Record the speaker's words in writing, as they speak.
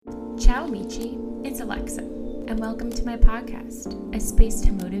Ciao amici, it's Alexa, and welcome to my podcast, a space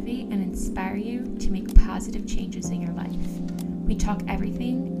to motivate and inspire you to make positive changes in your life. We talk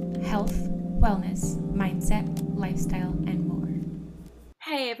everything health, wellness, mindset, lifestyle, and more.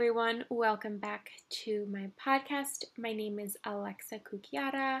 Hey everyone, welcome back to my podcast. My name is Alexa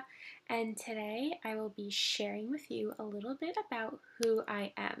Kukiara, and today I will be sharing with you a little bit about who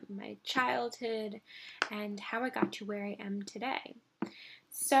I am, my childhood, and how I got to where I am today.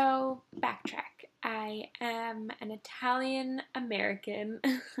 So, backtrack. I am an Italian American,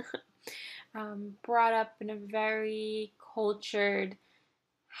 brought up in a very cultured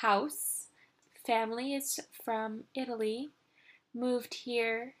house. Family is from Italy, moved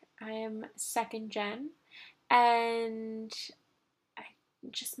here. I am second gen, and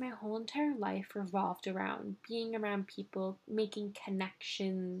just my whole entire life revolved around being around people, making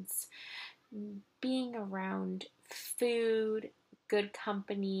connections, being around food, good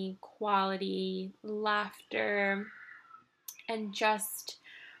company, quality, laughter, and just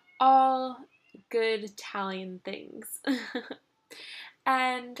all good Italian things.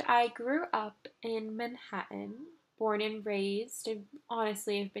 And I grew up in Manhattan, born and raised.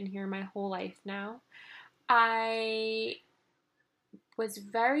 I've been here my whole life now. I was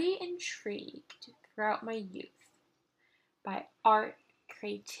very intrigued throughout my youth by art,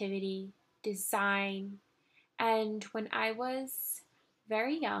 creativity, design, and when I was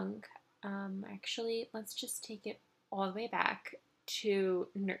very young, let's just take it all the way back to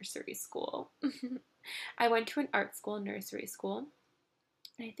nursery school. I went to an art school, nursery school,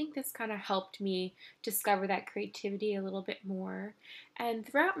 and I think this kind of helped me discover that creativity a little bit more. And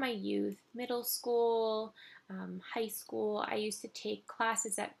throughout my youth, middle school, high school, I used to take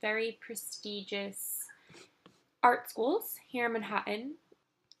classes at very prestigious art schools here in Manhattan,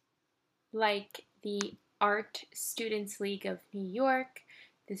 like the Art Students League of New York,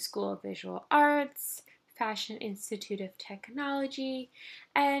 the School of Visual Arts, Fashion Institute of Technology,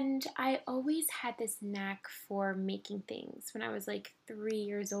 and I always had this knack for making things. When I was like 3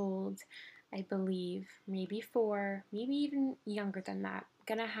 years old, I believe, maybe 4, maybe even younger than that. I'm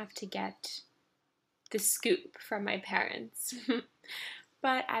gonna have to get the scoop from my parents.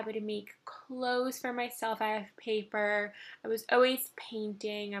 But I would make clothes for myself out of paper. I was always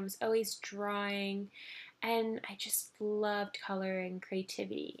painting. I was always drawing. And I just loved color and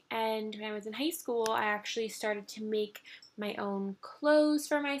creativity. And when I was in high school, I actually started to make my own clothes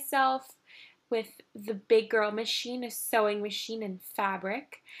for myself with the Big Girl machine, a sewing machine and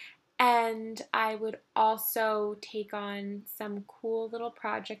fabric. And I would also take on some cool little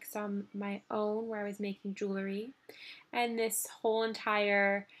projects on my own where I was making jewelry. And this whole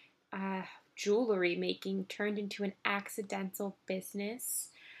entire jewelry making turned into an accidental business.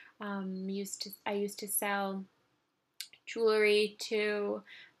 I used to sell jewelry to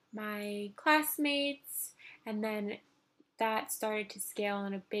my classmates, and then that started to scale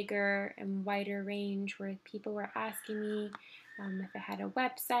on a bigger and wider range where people were asking me if I had a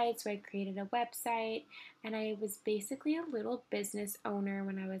website, so I created a website, and I was basically a little business owner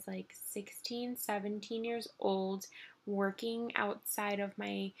when I was like 16, 17 years old, working outside of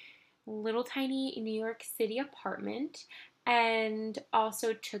my little tiny New York City apartment, and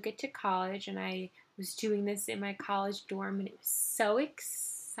also took it to college, and I was doing this in my college dorm, and it was so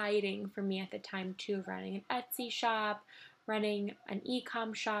exciting for me at the time too, running an Etsy shop, running an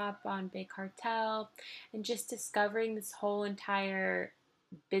e-com shop on Big Cartel, and just discovering this whole entire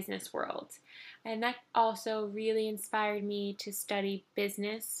business world. And that also really inspired me to study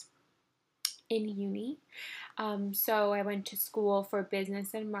business in uni. So I went to school for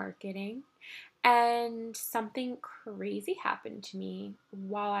business and marketing, and something crazy happened to me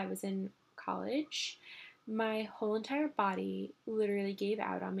while I was in college. My whole entire body literally gave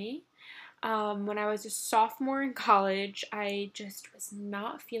out on me. When I was a sophomore in college, I just was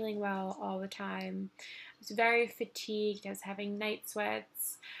not feeling well all the time. I was very fatigued. I was having night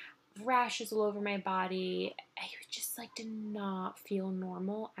sweats, rashes all over my body. I just did not feel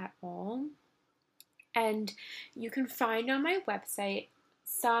normal at all. And you can find on my website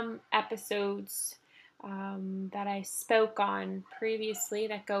some episodes that I spoke on previously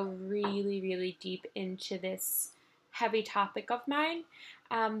that go really, really deep into this heavy topic of mine.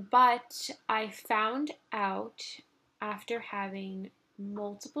 But I found out after having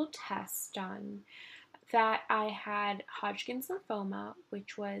multiple tests done that I had Hodgkin's lymphoma,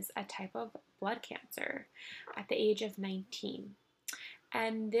 which was a type of blood cancer, at the age of 19.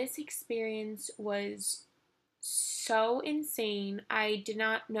 And this experience was so insane. I did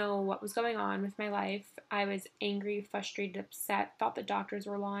not know what was going on with my life. I was angry, frustrated, upset, thought the doctors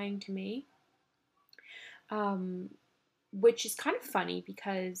were lying to me. which is kind of funny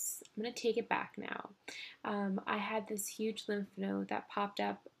because I'm going to take it back now. I had this huge lymph node that popped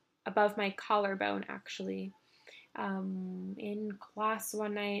up above my collarbone, actually, in class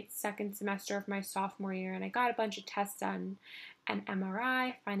one night, second semester of my sophomore year, and I got a bunch of tests done, an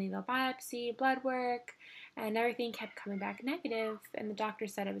MRI, finding biopsy, blood work, and everything kept coming back negative, and the doctor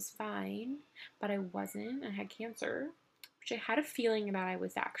said I was fine, but I wasn't. I had cancer, which I had a feeling that I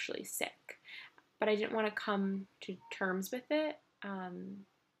was actually sick, but I didn't want to come to terms with it.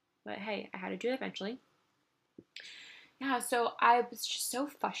 But hey, I had to do it eventually. Yeah, so I was just so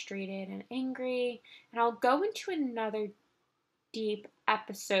frustrated and angry, and I'll go into another deep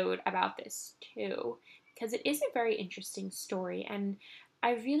episode about this too, because it is a very interesting story, and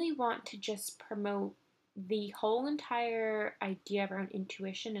I really want to just promote the whole entire idea around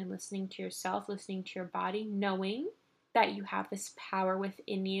intuition and listening to yourself, listening to your body, knowing that you have this power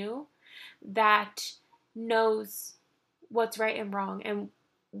within you that knows what's right and wrong, and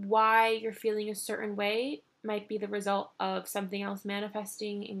why you're feeling a certain way might be the result of something else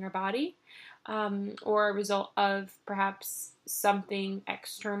manifesting in your body, or a result of perhaps something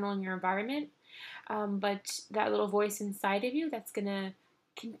external in your environment. But that little voice inside of you that's going to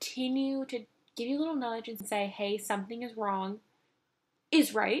continue to give you a little nudge and say, hey, something is wrong,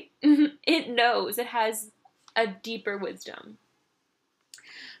 is right. It knows. It has a deeper wisdom.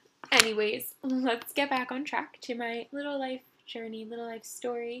 Anyways, let's get back on track to my little life journey, little life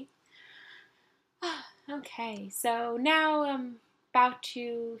story. Okay, so now I'm about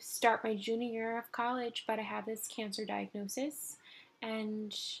to start my junior year of college, but I have this cancer diagnosis,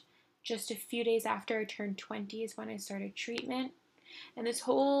 and just a few days after I turned 20 is when I started treatment, and this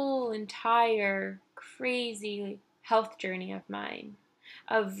whole entire crazy health journey of mine,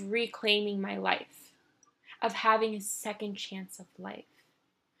 of reclaiming my life, of having a second chance of life,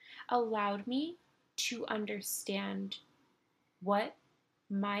 allowed me to understand what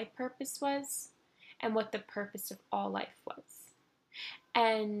my purpose was and what the purpose of all life was.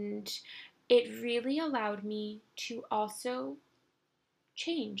 And it really allowed me to also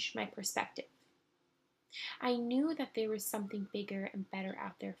change my perspective. I knew that there was something bigger and better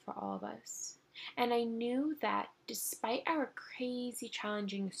out there for all of us. And I knew that despite our crazy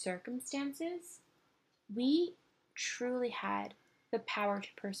challenging circumstances, we truly had the power to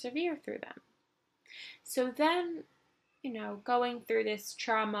persevere through them. So then, going through this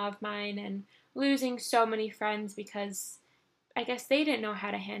trauma of mine and losing so many friends because I guess they didn't know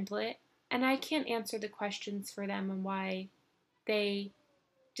how to handle it, and I can't answer the questions for them and why they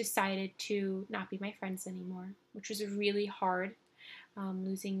decided to not be my friends anymore, which was really hard.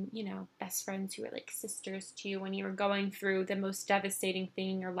 Losing, best friends who were like sisters to you when you were going through the most devastating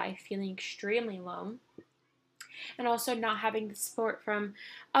thing in your life, feeling extremely alone. And also not having the support from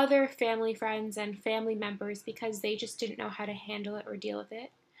other family friends and family members because they just didn't know how to handle it or deal with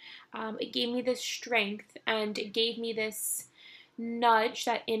it. It gave me this strength, and it gave me this nudge,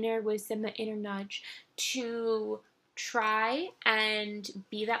 that inner wisdom, the inner nudge, to try and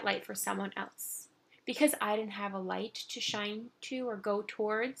be that light for someone else. Because I didn't have a light to shine to or go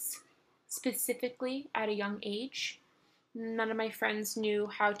towards, specifically at a young age, none of my friends knew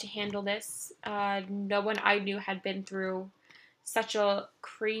how to handle this. No one I knew had been through such a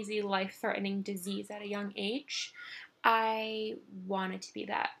crazy, life-threatening disease at a young age. I wanted to be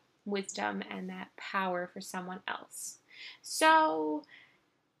that wisdom and that power for someone else. So,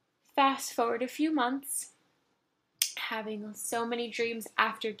 fast forward a few months, having so many dreams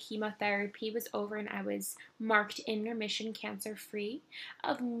after chemotherapy was over and I was marked in remission, cancer-free,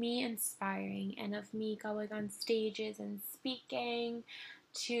 of me inspiring and of me going on stages and speaking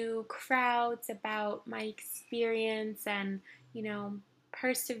to crowds about my experience and,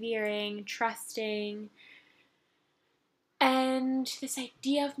 persevering, trusting. And this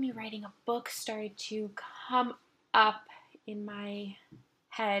idea of me writing a book started to come up in my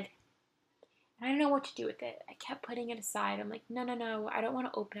head. I didn't know what to do with it. I kept putting it aside. I'm like, no, I don't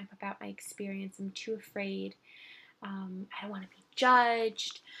want to open up about my experience. I'm too afraid. I don't want to be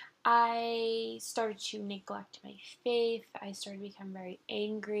judged. I started to neglect my faith. I started to become very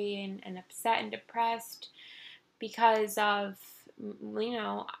angry and upset and depressed because of,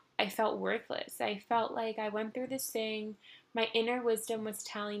 I felt worthless. I felt like I went through this thing. My inner wisdom was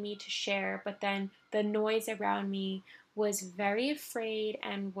telling me to share, but then the noise around me was very afraid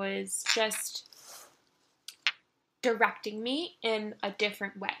and was just directing me in a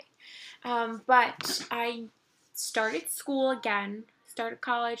different way. But I started school again, started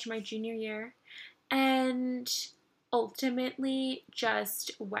college my junior year, and ultimately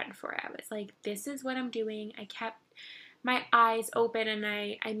just went for it. I was like, this is what I'm doing. I kept my eyes open, and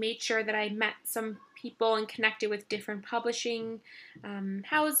I made sure that I met some people and connected with different publishing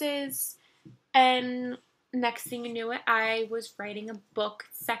houses. And next thing you knew it, I was writing a book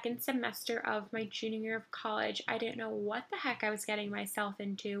second semester of my junior year of college. I didn't know what the heck I was getting myself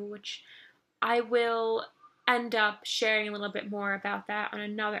into, which I will end up sharing a little bit more about that on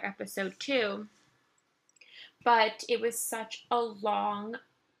another episode too. But it was such a long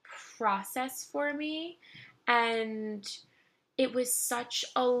process for me, and it was such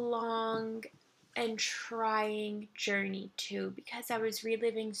a long and trying journey too, because I was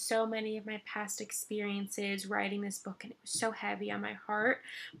reliving so many of my past experiences writing this book, and it was so heavy on my heart.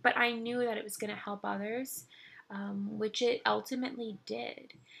 But I knew that it was going to help others, which it ultimately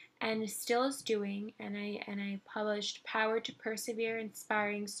did, and still is doing. And I published Power to Persevere: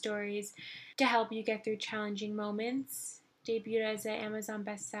 Inspiring Stories to Help You Get Through Challenging Moments. Debuted as an Amazon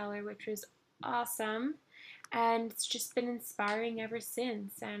bestseller, which was awesome. And it's just been inspiring ever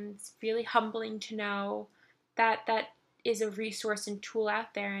since. And it's really humbling to know that that is a resource and tool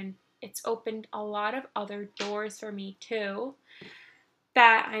out there. And it's opened a lot of other doors for me too,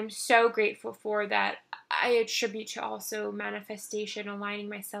 that I'm so grateful for, that I attribute to also manifestation, aligning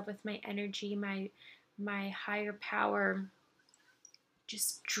myself with my energy, my higher power,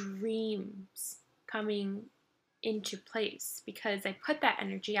 just dreams coming into place because I put that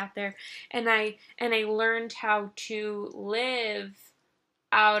energy out there, and I learned how to live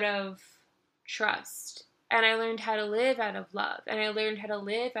out of trust, and I learned how to live out of love, and I learned how to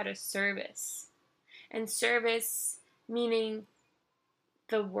live out of service. And service meaning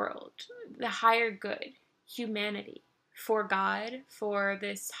the world, the higher good, humanity, for God, for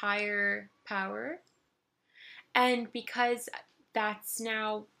this higher power. And because that's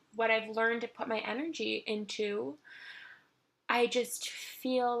now what I've learned to put my energy into, I just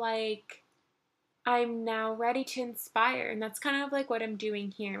feel like I'm now ready to inspire. And that's kind of like what I'm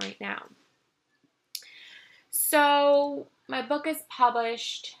doing here right now. So my book is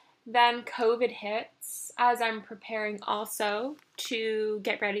published, then COVID hits as I'm preparing also to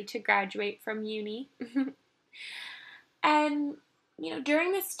get ready to graduate from uni. And,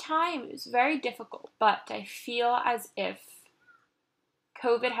 during this time, it was very difficult, but I feel as if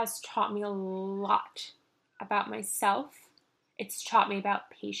COVID has taught me a lot about myself. It's taught me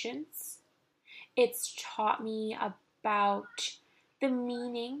about patience. It's taught me about the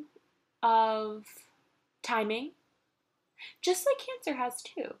meaning of timing, just like cancer has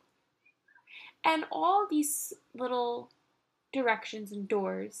too. And all these little directions and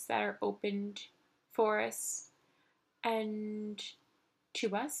doors that are opened for us and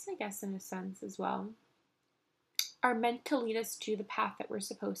to us, I guess, in a sense as well, are meant to lead us to the path that we're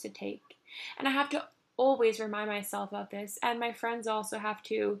supposed to take. And I have to always remind myself of this, and my friends also have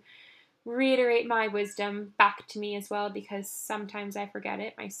to reiterate my wisdom back to me as well, because sometimes I forget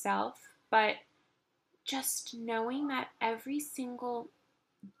it myself. But just knowing that every single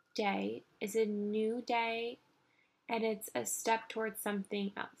day is a new day, and it's a step towards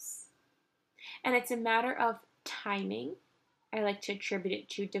something else. And it's a matter of timing. I like to attribute it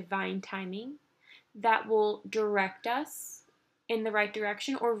to divine timing that will direct us in the right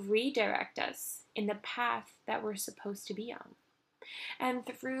direction or redirect us in the path that we're supposed to be on. And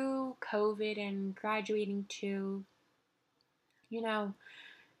through COVID and graduating too,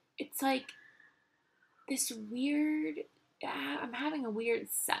 it's like this weird, I'm having a weird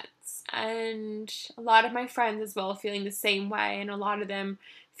sense. And a lot of my friends as well feeling the same way, and a lot of them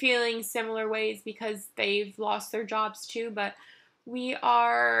feeling similar ways because they've lost their jobs too. But we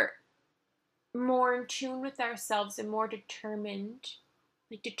are more in tune with ourselves and more determined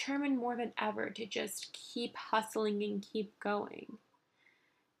more than ever to just keep hustling and keep going.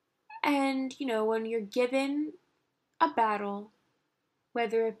 And, when you're given a battle,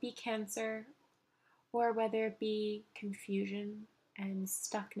 whether it be cancer or whether it be confusion and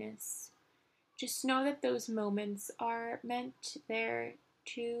stuckness, just know that those moments are meant there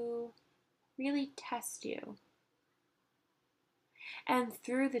to really test you. And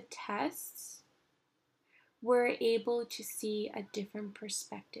through the tests, we're able to see a different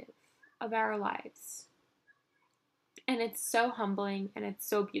perspective of our lives. And it's so humbling and it's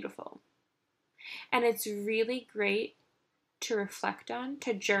so beautiful. And it's really great to reflect on,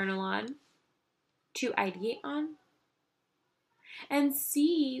 to journal on, to ideate on, and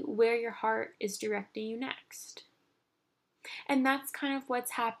see where your heart is directing you next. And that's kind of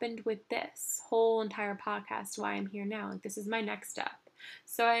what's happened with this whole entire podcast, why I'm here now. This is my next step.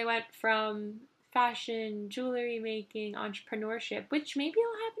 So I went from fashion, jewelry making, entrepreneurship, which maybe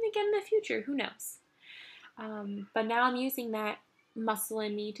will happen again in the future, who knows. But now I'm using that muscle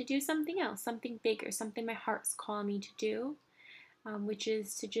in me to do something else, something bigger, something my heart's calling me to do. which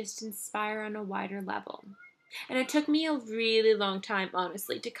is to just inspire on a wider level. And it took me a really long time,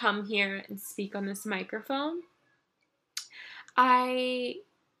 honestly, to come here and speak on this microphone. I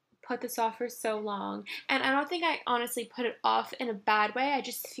put this off for so long, and I don't think I honestly put it off in a bad way. I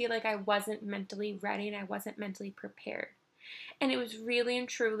just feel like I wasn't mentally ready and I wasn't mentally prepared. And it was really and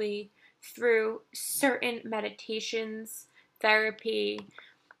truly through certain meditations, therapy,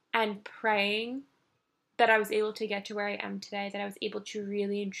 and praying that I was able to get to where I am today, that I was able to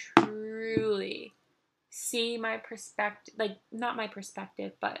really and truly see my perspective, like not my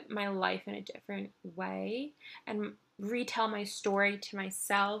perspective, but my life in a different way, and retell my story to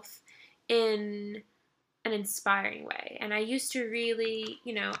myself in an inspiring way. And I used to really,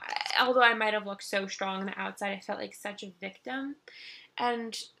 although I might have looked so strong on the outside, I felt like such a victim.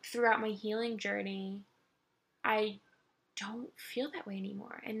 And throughout my healing journey, I don't feel that way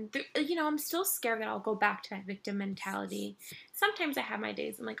anymore. And, I'm still scared that I'll go back to that victim mentality. Sometimes I have my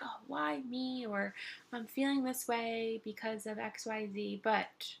days, I'm like, oh, why me? Or I'm feeling this way because of XYZ.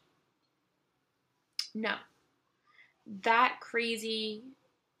 But no, that crazy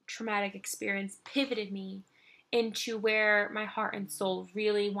traumatic experience pivoted me into where my heart and soul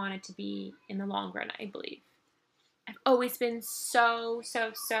really wanted to be in the long run, I believe. I've always been so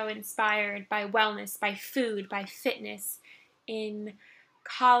inspired by wellness, by food, by fitness. In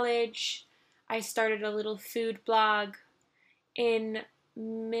college, I started a little food blog. In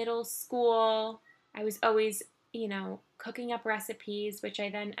middle school, I was always, cooking up recipes, which I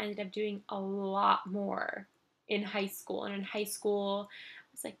then ended up doing a lot more in high school. And in high school, I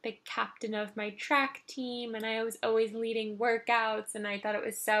was like the captain of my track team, and I was always leading workouts, and I thought it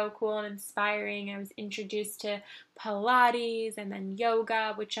was so cool and inspiring. I was introduced to Pilates and then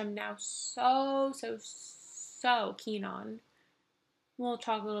yoga, which I'm now so keen on. We'll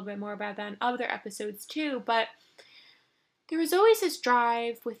talk a little bit more about that in other episodes too, but there was always this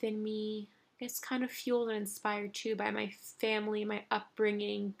drive within me, I guess kind of fueled and inspired too by my family, my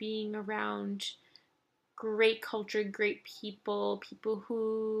upbringing, being around great culture, great people, people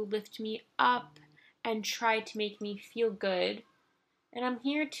who lift me up and try to make me feel good. And I'm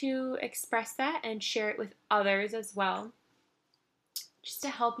here to express that and share it with others as well, just to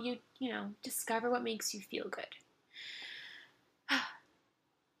help you, discover what makes you feel good.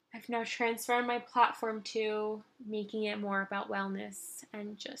 I've now transformed my platform to making it more about wellness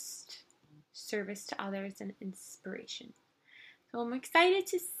and just service to others and inspiration. So I'm excited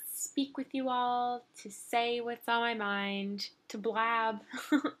to speak with you all, to say what's on my mind, to blab,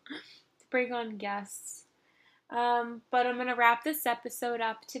 to bring on guests. But I'm going to wrap this episode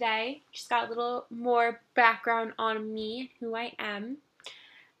up today. Just got a little more background on me, who I am.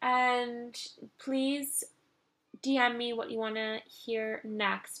 And please DM me what you want to hear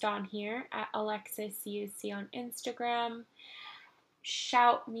next on here at AlexisUC on Instagram.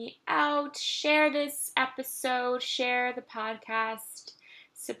 Shout me out. Share this episode. Share the podcast.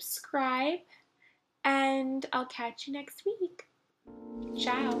 Subscribe. And I'll catch you next week.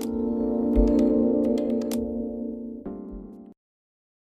 Ciao.